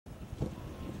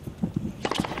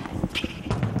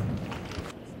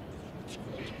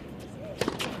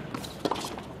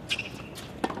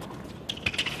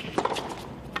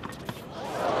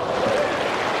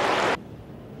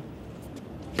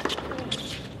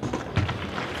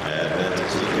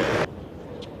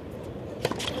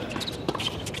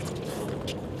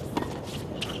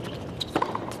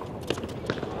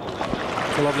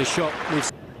a lovely shot.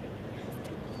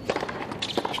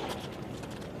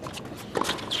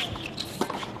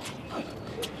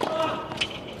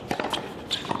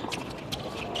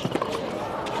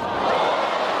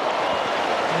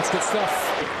 That's good stuff.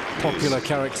 Popular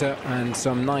character and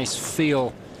some nice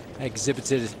feel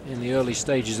exhibited in the early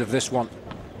stages of this one.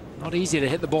 Not easy to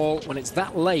hit the ball when it's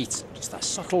that late. Just that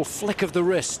subtle flick of the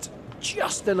wrist,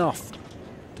 just enough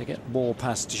to get the ball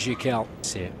past Gicquel.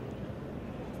 Here.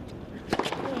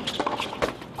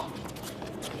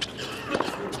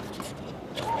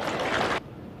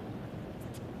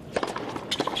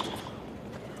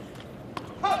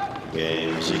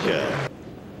 Game, Gicquel.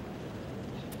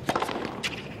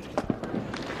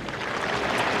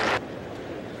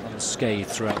 Unscathed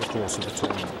throughout the course of the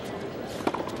tournament.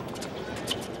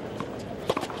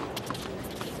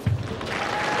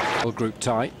 Group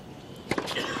tie.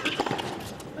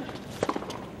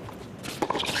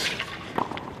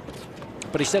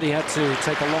 But he said he had to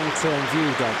take a long-term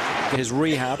view, Doug, his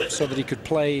rehab, so that he could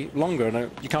play longer. No,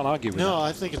 you can't argue with that. No,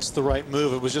 I think it's the right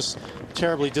move. It was just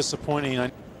terribly disappointing.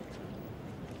 It's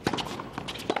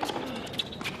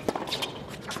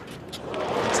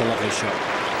a lovely shot.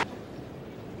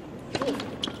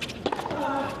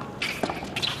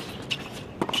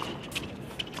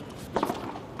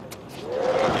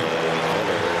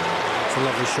 It's a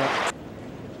lovely shot.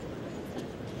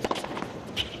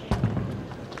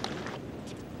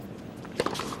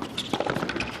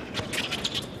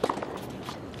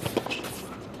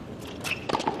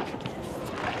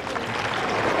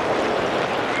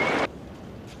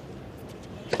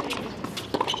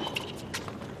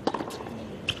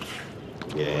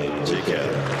 Game,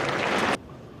 Gicquel.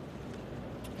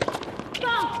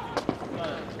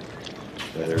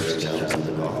 Federer's challenging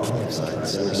the ball on the side,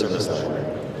 center service line.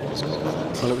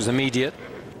 Well, it was immediate.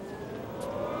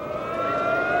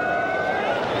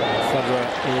 Federer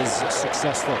is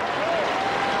successful.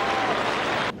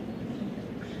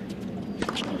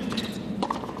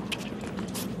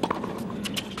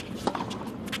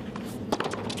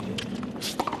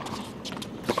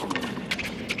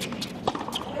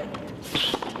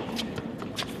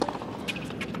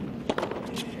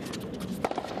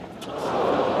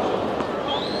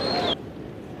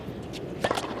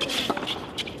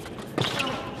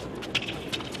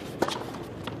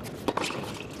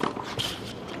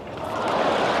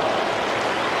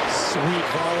 Sweet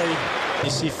volley. You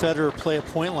see Federer play a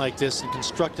point like this and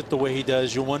construct it the way he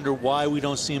does. You wonder why we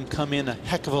don't see him come in a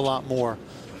heck of a lot more.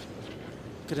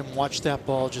 Look at him watch that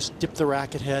ball just dip the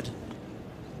racket head.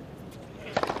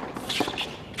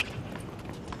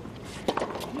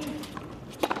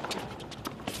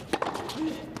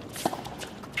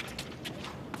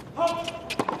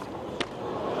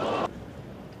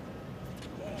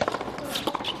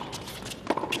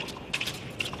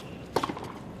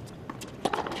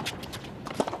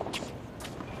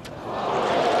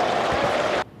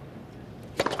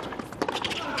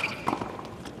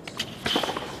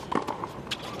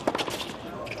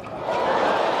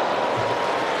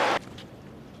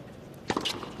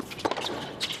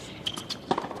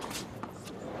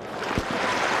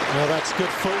 Well, that's good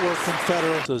footwork from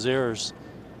Federer. Those errors.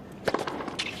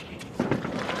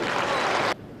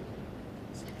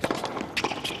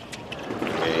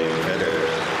 Game,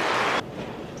 Federer.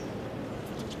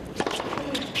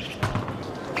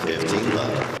 15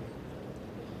 love.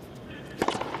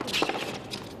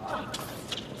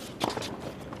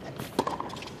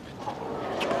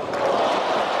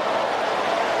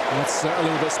 That's a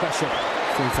little bit special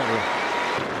from Federer.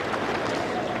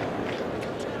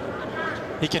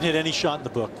 He can hit any shot in the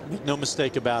book, make no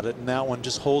mistake about it, and that one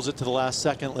just holds it to the last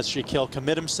second, lets Gicquel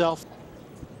commit himself.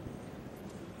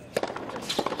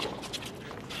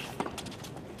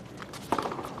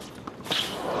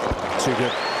 Too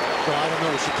good. Well, I don't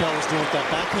know what Gicquel was doing with that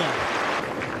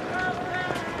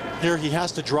backhand. Here he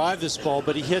has to drive this ball,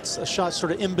 but he hits a shot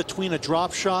sort of in between a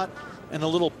drop shot and a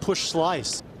little push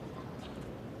slice.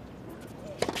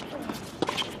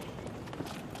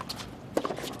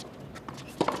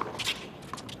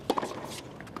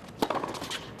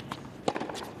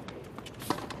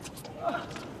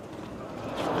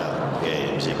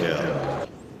 Game, Gicquel.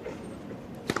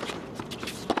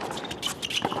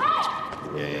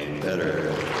 Game,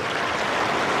 Federer.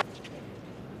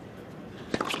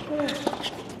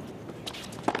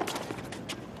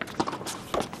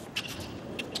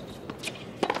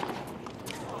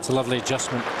 It's a lovely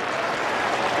adjustment.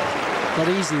 Not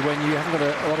easy when you haven't got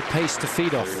a lot of pace to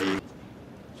feed off.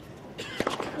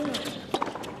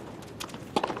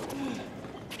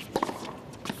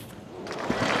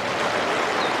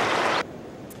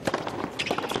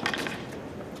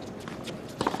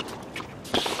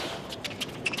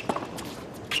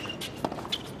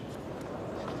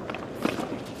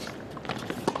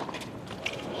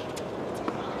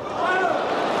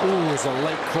 Ooh, it's a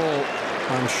late call.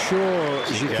 I'm sure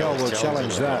Gicquel will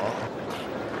challenge that.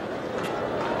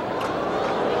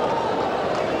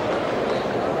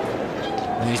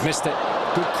 And he's missed it.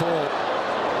 Good call.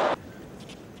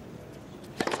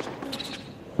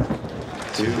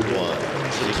 2-1.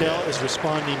 Gicquel is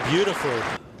responding beautifully.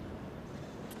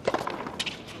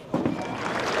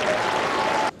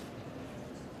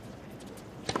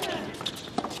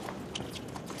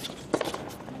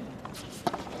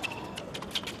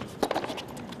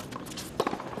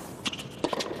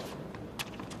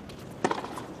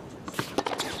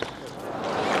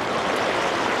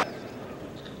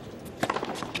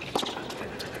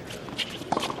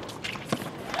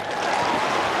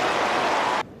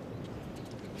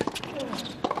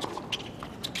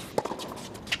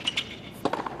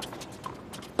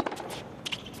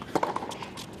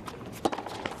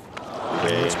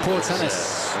 It's poor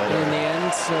tennis in the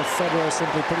end. Federer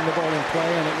simply putting the ball in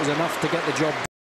play, and it was enough to get the job